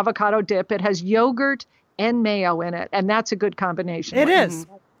chili and avocado dip. It has yogurt and mayo in it, and that's a good combination. It is.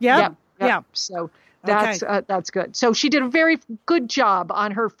 Yep. Yeah. So that's good. So she did a very good job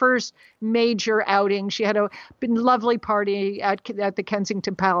on her first major outing. She had a lovely party at the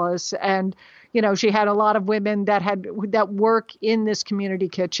Kensington Palace, and she had a lot of women that work in this community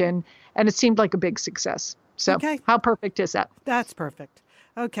kitchen, and it seemed like a big success. So how perfect is that? That's perfect.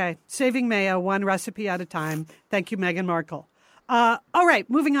 Okay, saving mayo one recipe at a time. Thank you, Meghan Markle. All right,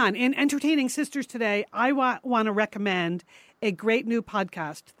 moving on. In Entertaining Sisters today, I want to recommend a great new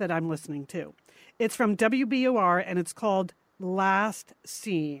podcast that I'm listening to. It's from WBUR, and it's called Last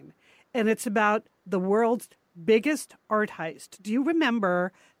Scene. And it's about the world's biggest art heist. Do you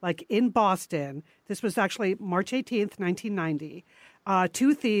remember, like in Boston, this was actually March 18th, 1990,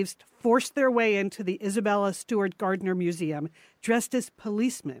 2 thieves forced their way into the Isabella Stewart Gardner Museum dressed as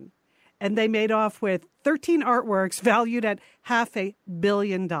policemen. And they made off with 13 artworks valued at $500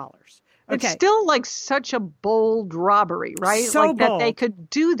 million. Okay. It's still like such a bold robbery, right? So like bold. That they could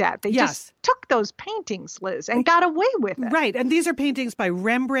do that. They just took those paintings, Liz, and got away with it. Right. And these are paintings by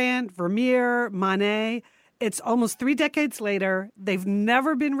Rembrandt, Vermeer, Monet. It's almost 3 decades later. They've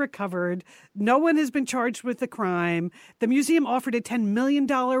never been recovered. No one has been charged with the crime. The museum offered a $10 million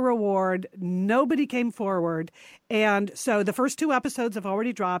reward. Nobody came forward. And so the first 2 episodes have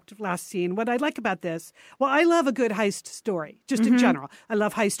already dropped. Last Scene. What I like about this, well, I love a good heist story, just in general. I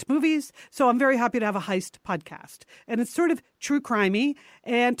love heist movies, so I'm very happy to have a heist podcast. And it's sort of true crimey,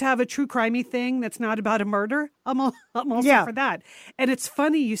 and to have a true crimey thing that's not about a murder, I'm also for that. And it's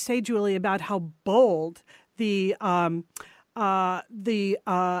funny you say, Julie, about how bold the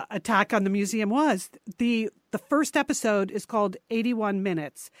attack on the museum was. The first episode is called 81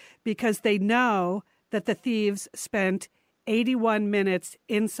 Minutes because they know that the thieves spent 81 minutes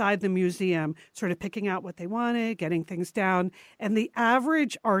inside the museum, sort of picking out what they wanted, getting things down. And the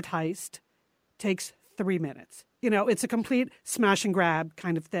average art heist takes 3 minutes. It's a complete smash and grab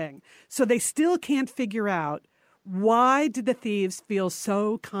kind of thing. So they still can't figure out, why did the thieves feel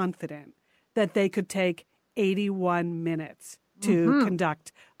so confident that they could take 81 minutes to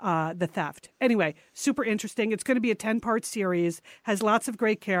conduct the theft. Anyway, super interesting. It's going to be a 10-part series, has lots of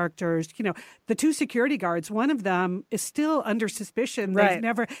great characters. The 2 security guards, one of them is still under suspicion. Right.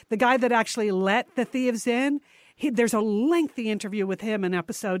 The guy that actually let the thieves in, there's a lengthy interview with him in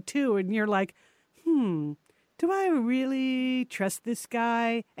episode 2, and you're like, do I really trust this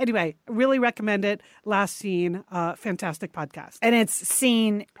guy? Anyway, really recommend it. Last Scene, fantastic podcast. And it's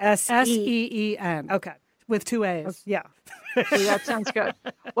Scene, S-E-E-N. Okay. With 2 A's. Yeah. See, that sounds good.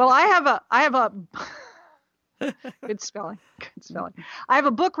 Well, I have a good spelling. I have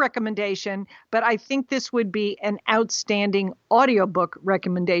a book recommendation, but I think this would be an outstanding audiobook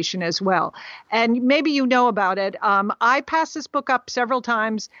recommendation as well. And maybe you know about it. I passed this book up several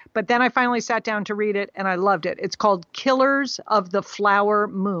times, but then I finally sat down to read it and I loved it. It's called Killers of the Flower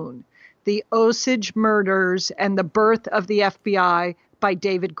Moon: The Osage Murders and the Birth of the FBI by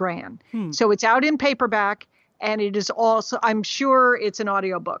David Gran. So it's out in paperback, and it is also, I'm sure it's an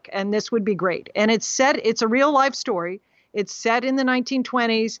audiobook, and this would be great. And it's a real life story. It's set in the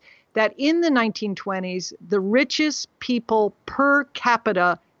 1920s, that in the 1920s, the richest people per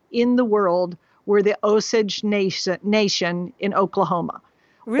capita in the world were the Osage Nation in Oklahoma.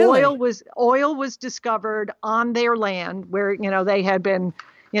 Really? Oil was discovered on their land where, they had been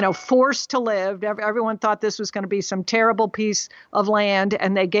forced to live. Everyone thought this was going to be some terrible piece of land,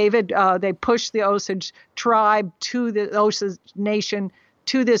 and they they pushed the Osage tribe to the Osage Nation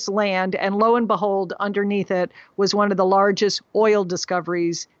to this land, and lo and behold, underneath it was one of the largest oil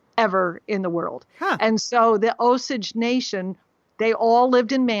discoveries ever in the world. And so the Osage Nation, they all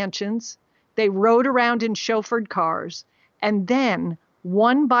lived in mansions. They rode around in chauffeured cars, and then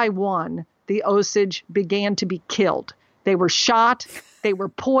one by one, the Osage began to be killed. They were shot. They were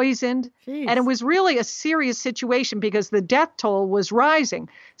poisoned. Jeez. And it was really a serious situation because the death toll was rising.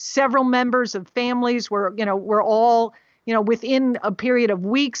 Several members of families were all, within a period of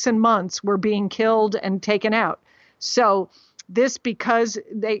weeks and months were being killed and taken out. So that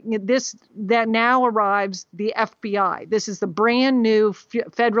now arrives the FBI. This is the brand new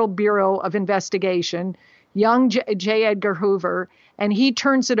Federal Bureau of Investigation, young J. Edgar Hoover, and he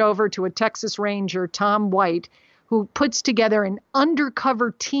turns it over to a Texas Ranger, Tom White, who puts together an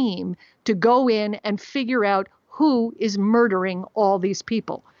undercover team to go in and figure out who is murdering all these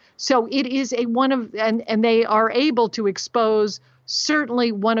people. So it is and they are able to expose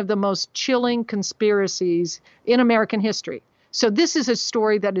certainly one of the most chilling conspiracies in American history. So this is a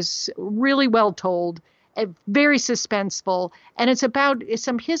story that is really well told, very suspenseful, and it's about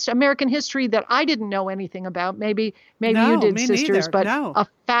some American history that I didn't know anything about. Maybe you did, sisters, but a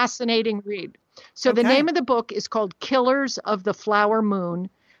fascinating read. So the name of the book is called Killers of the Flower Moon,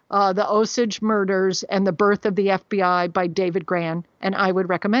 The Osage Murders and the Birth of the FBI by David Grann, and I would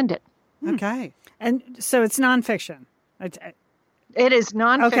recommend it. Okay. And so it's nonfiction. It is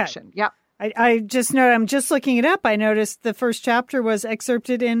nonfiction. Okay. Yep. I just know, I'm just looking it up. I noticed the first chapter was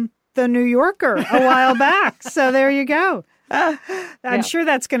excerpted in The New Yorker a while back. So there you go. I'm sure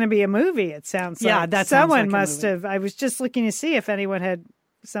that's going to be a movie, it sounds like. Yeah, that someone like must have. I was just looking to see if anyone had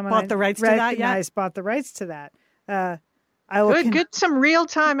bought the rights to that. Yeah, bought the rights to that. Good, some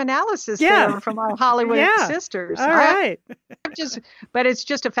real-time analysis there from our Hollywood sisters. All right. But it's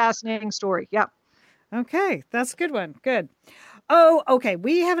just a fascinating story. Yep. Okay, that's a good one. Good. Oh, okay.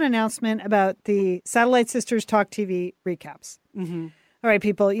 We have an announcement about the Satellite Sisters Talk TV recaps. Mm-hmm. All right,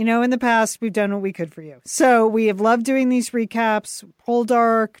 people. In the past, we've done what we could for you. So we have loved doing these recaps.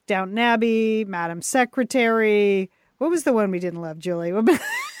 Poldark, Downton Abbey, Madam Secretary. What was the one we didn't love, Julie?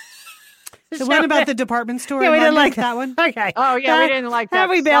 The one about the department store. Yeah, we didn't like that one. Okay. Oh, yeah, we didn't like that.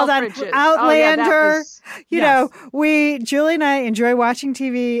 We bailed on Outlander. Julie and I enjoy watching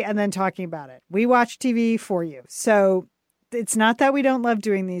TV and then talking about it. We watch TV for you. So it's not that we don't love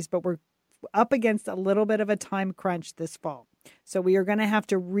doing these, but we're up against a little bit of a time crunch this fall. So we are going to have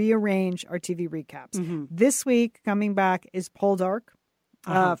to rearrange our TV recaps. Mm-hmm. This week, coming back, is Poldark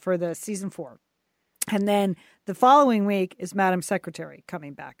for the season 4. And then the following week is Madam Secretary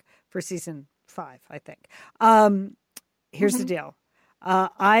coming back for season 5, I think. Here's the deal.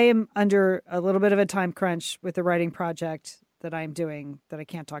 I am under a little bit of a time crunch with the writing project that I'm doing that I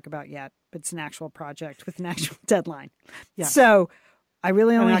can't talk about yet, but it's an actual project with an actual deadline. Yeah. So I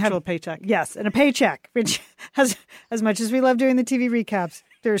really only have an actual paycheck. Yes, and a paycheck, which has, as much as we love doing the TV recaps,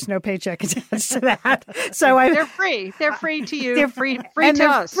 there's no paycheck attached to that. So they're free. They're free to you. They're free to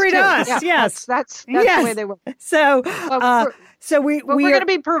us. Free to us. Yeah, yes, that's the way they work. So, we're going to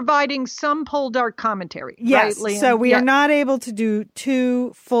be providing some Poldark commentary. Yes. Right, Liam? So we are not able to do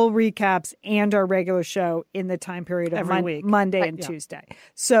 2 full recaps and our regular show in the time period of every week, Monday and Tuesday.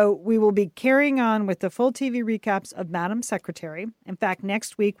 So we will be carrying on with the full TV recaps of Madam Secretary. In fact,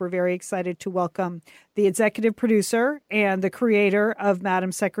 next week we're very excited to welcome the executive producer and the creator of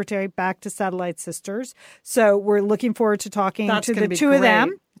Madam Secretary back to Satellite Sisters. So we're looking forward to talking to the two of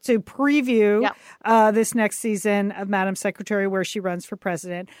them to preview this next season of Madam Secretary, where she runs for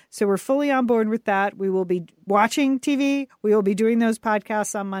president. So we're fully on board with that. We will be watching TV. We will be doing those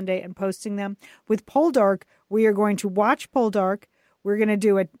podcasts on Monday and posting them. With Poldark, we are going to watch Poldark. We're going to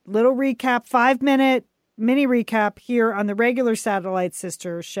do a little recap, 5-minute mini recap here on the regular Satellite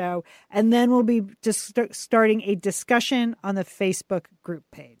Sisters show. And then we'll be just starting a discussion on the Facebook group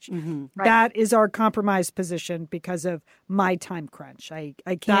page. Mm-hmm. Right. That is our compromise position because of my time crunch. I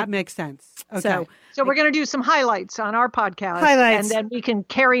can't. That makes sense. Okay. So we're going to do some highlights on our podcast. And then we can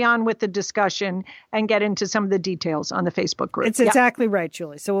carry on with the discussion and get into some of the details on the Facebook group. It's exactly right,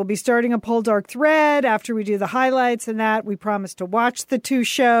 Julie. So we'll be starting a Poldark thread after we do the highlights and that. We promise to watch the 2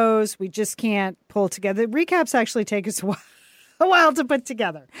 shows. We just can't pull together. Recaps actually take us a while to put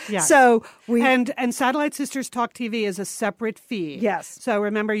together. Yes. So and Satellite Sisters Talk TV is a separate feed. Yes. So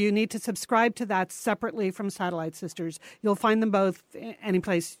remember, you need to subscribe to that separately from Satellite Sisters. You'll find them both any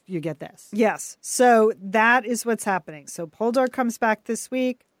place you get this. Yes. So that is what's happening. So Poldark comes back this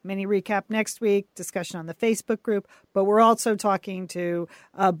week. Mini recap next week, discussion on the Facebook group. But we're also talking to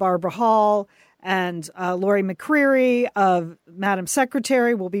Barbara Hall and Lori McCreary of Madam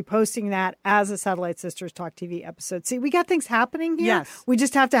Secretary. Will be posting that as a Satellite Sisters Talk TV episode. See, we got things happening here. Yes. We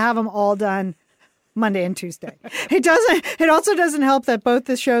just have to have them all done Monday and Tuesday. It also doesn't help that both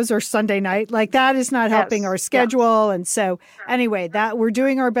the shows are Sunday night. Like, that is not helping our schedule. Yeah. And so anyway, that we're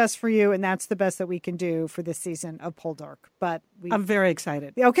doing our best for you, and that's the best that we can do for this season of Poldark. But I'm very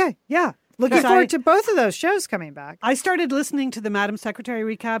excited. Okay. Yeah. Looking forward to both of those shows coming back. I started listening to the Madam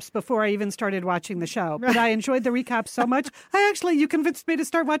Secretary recaps before I even started watching the show, but I enjoyed the recaps so much. You convinced me to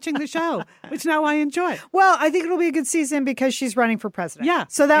start watching the show, which now I enjoy. Well, I think it'll be a good season because she's running for president. Yeah.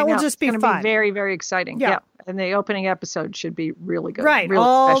 So that will just be fun. It's fun. going to be very, very exciting. Yeah. And the opening episode should be really good. Right. Really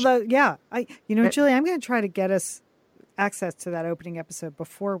special. Julie, I'm going to try to get us access to that opening episode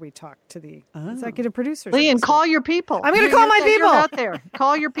before we talk to the executive producers. Lee, and call your people. I'm going to call my people. You're out there.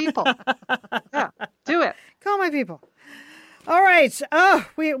 Call your people. Yeah, do it. Call my people. All right.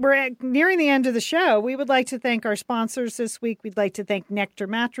 We're nearing the end of the show. We would like to thank our sponsors this week. We'd like to thank Nectar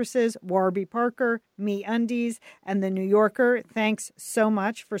Mattresses, Warby Parker, Me Undies, and The New Yorker. Thanks so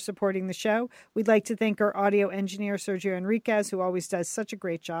much for supporting the show. We'd like to thank our audio engineer, Sergio Enriquez, who always does such a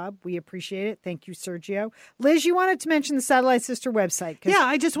great job. We appreciate it. Thank you, Sergio. Liz, you wanted to mention the Satellite Sister website. Yeah,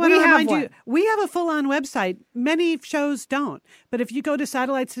 I just want to remind you, we have a full-on website. Many shows don't. But if you go to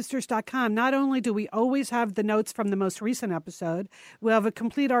satellitesisters.com, not only do we always have the notes from the most recent episode, we have a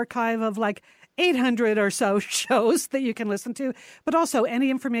complete archive of 800 or so shows that you can listen to, but also any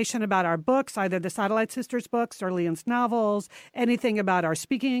information about our books, either the Satellite Sisters books or Leon's novels, anything about our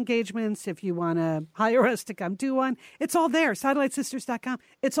speaking engagements, if you want to hire us to come do one. It's all there, satellitesisters.com.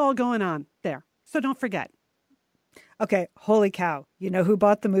 It's all going on there. So don't forget. Okay, holy cow. You know who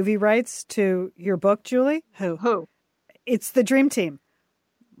bought the movie rights to your book, Julie? Who? It's the Dream Team.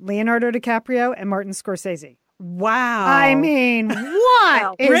 Leonardo DiCaprio and Martin Scorsese. Wow. I mean,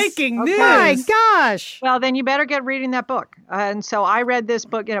 what? Breaking news. My gosh. Well, then you better get reading that book. And so I read this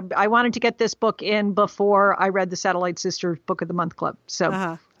book. I wanted to get this book in before I read the Satellite Sisters Book of the Month Club.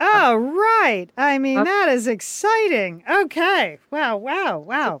 So. Oh, right. I mean, that is exciting. Okay.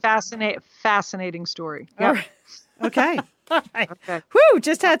 Wow. Fascinating story. All right. Okay. Okay. Whew,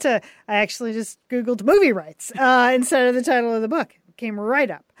 I actually just Googled movie rights instead of the title of the book. Came right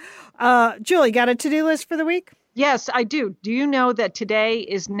up. Julie, got a to-do list for the week? Yes, I do. Do you know that today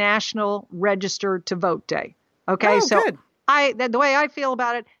is National Register to Vote Day? Okay, good. The way I feel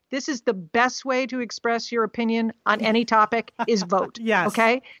about it, this is the best way to express your opinion on any topic is vote. Yes.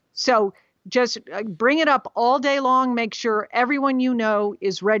 Okay, so just bring it up all day long. Make sure everyone you know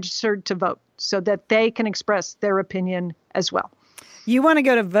is registered to vote so that they can express their opinion as well. You want to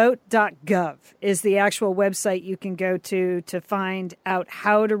go to vote.gov is the actual website you can go to find out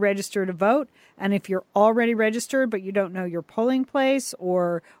how to register to vote. And if you're already registered, but you don't know your polling place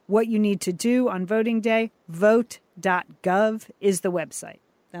or what you need to do on voting day, vote.gov is the website.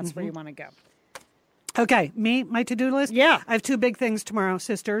 That's where you want to go. Okay, my to-do list? Yeah. I have two big things tomorrow,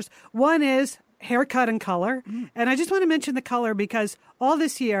 sisters. One is haircut and color. And I just want to mention the color because all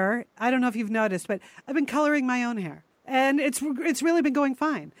this year, I don't know if you've noticed, but I've been coloring my own hair. And it's really been going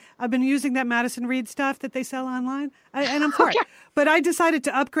fine. I've been using that Madison Reed stuff that they sell online, and I'm for it. But I decided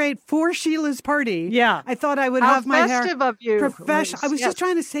to upgrade for Sheila's party. Yeah. I thought I would have my hair festive of you, professional. I was Yes. just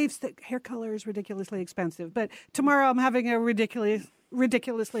trying to save. Hair color is ridiculously expensive, but tomorrow I'm having a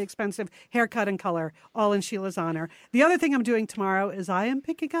ridiculously expensive haircut and color, all in Sheila's honor. The other thing I'm doing tomorrow is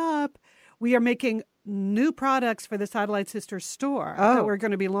we are making new products for the Satellite Sisters store that we're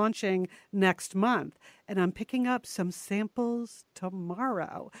going to be launching next month. And I'm picking up some samples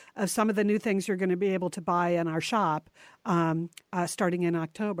tomorrow of some of the new things you're going to be able to buy in our shop starting in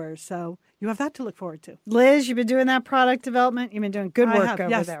October. So you have that to look forward to. Liz, you've been doing that product development. You've been doing good work over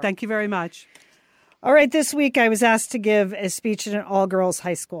yes, there. Thank you very much. All right, this week I was asked to give a speech at an all-girls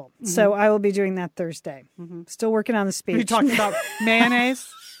high school. So I will be doing that Thursday. Still working on the speech. Are you talking about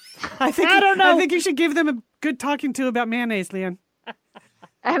mayonnaise? I don't know. I think you should give them a good talking to about mayonnaise, Leon.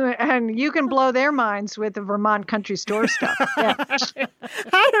 And you can blow their minds with the Vermont country store stuff. Yeah.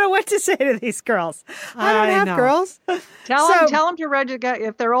 I don't know what to say to these girls. I don't have girls. Tell them to register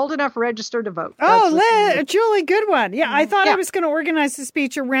if they're old enough. Register to vote. Julie, good one. Yeah, I thought I was going to organize the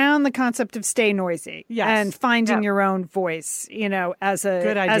speech around the concept of stay noisy and finding your own voice. As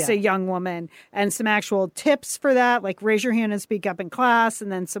a young woman, and some actual tips for that, like raise your hand and speak up in class,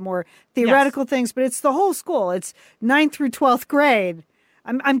 and then some more theoretical things. But it's the whole school. It's 9th through 12th grade.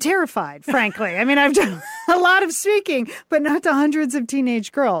 I'm terrified, frankly. I mean, I've done a lot of speaking, but not to hundreds of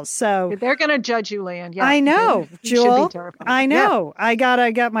teenage girls. So they're going to judge you, Leon. Yeah, I know, Jewel. I know. Yeah. I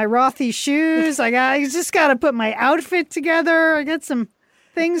got my Rothy shoes. I just got to put my outfit together. I got some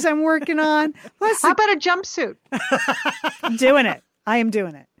things I'm working on. How about a jumpsuit? I'm doing it. I am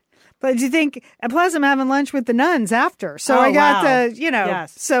doing it. But do you think, and plus I'm having lunch with the nuns after. So I got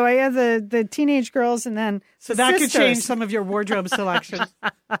so I have the teenage girls and then so that could change some of your wardrobe selections.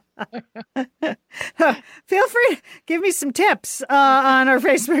 Feel free to give me some tips on our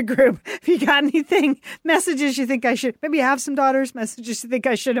Facebook group. If you got anything, messages you think I should, maybe have some daughters, messages you think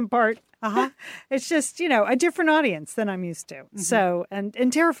I should impart. It's just, a different audience than I'm used to. Mm-hmm. So,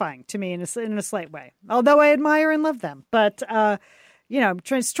 and terrifying to me in a slight way, although I admire and love them. But,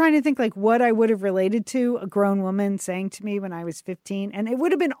 just trying to think like what I would have related to a grown woman saying to me when I was 15. And it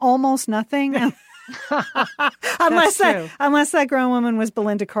would have been almost nothing. unless that grown woman was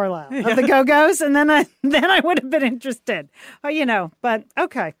Belinda Carlisle of the Go-Go's. And then I would have been interested, but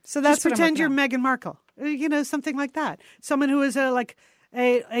okay. So that's just pretend you're Meghan Markle, something like that. Someone who is a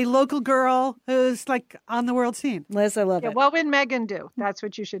local girl who's like on the world scene. Liz, I love it. What would Meghan do? That's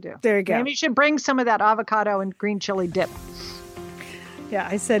what you should do. There you go. Maybe you should bring some of that avocado and green chili dip. Yeah,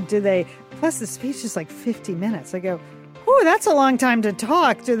 I said, plus the speech is like 50 minutes. I go, ooh, that's a long time to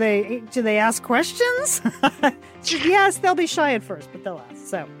talk. Do they ask questions? Yes, they'll be shy at first, but they'll ask.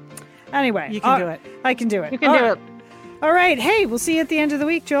 So anyway. You can do it. I can do it. You can do it. All right. Hey, we'll see you at the end of the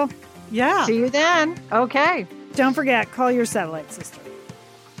week, Joel. Yeah. See you then. Okay. Don't forget, call your satellite sister.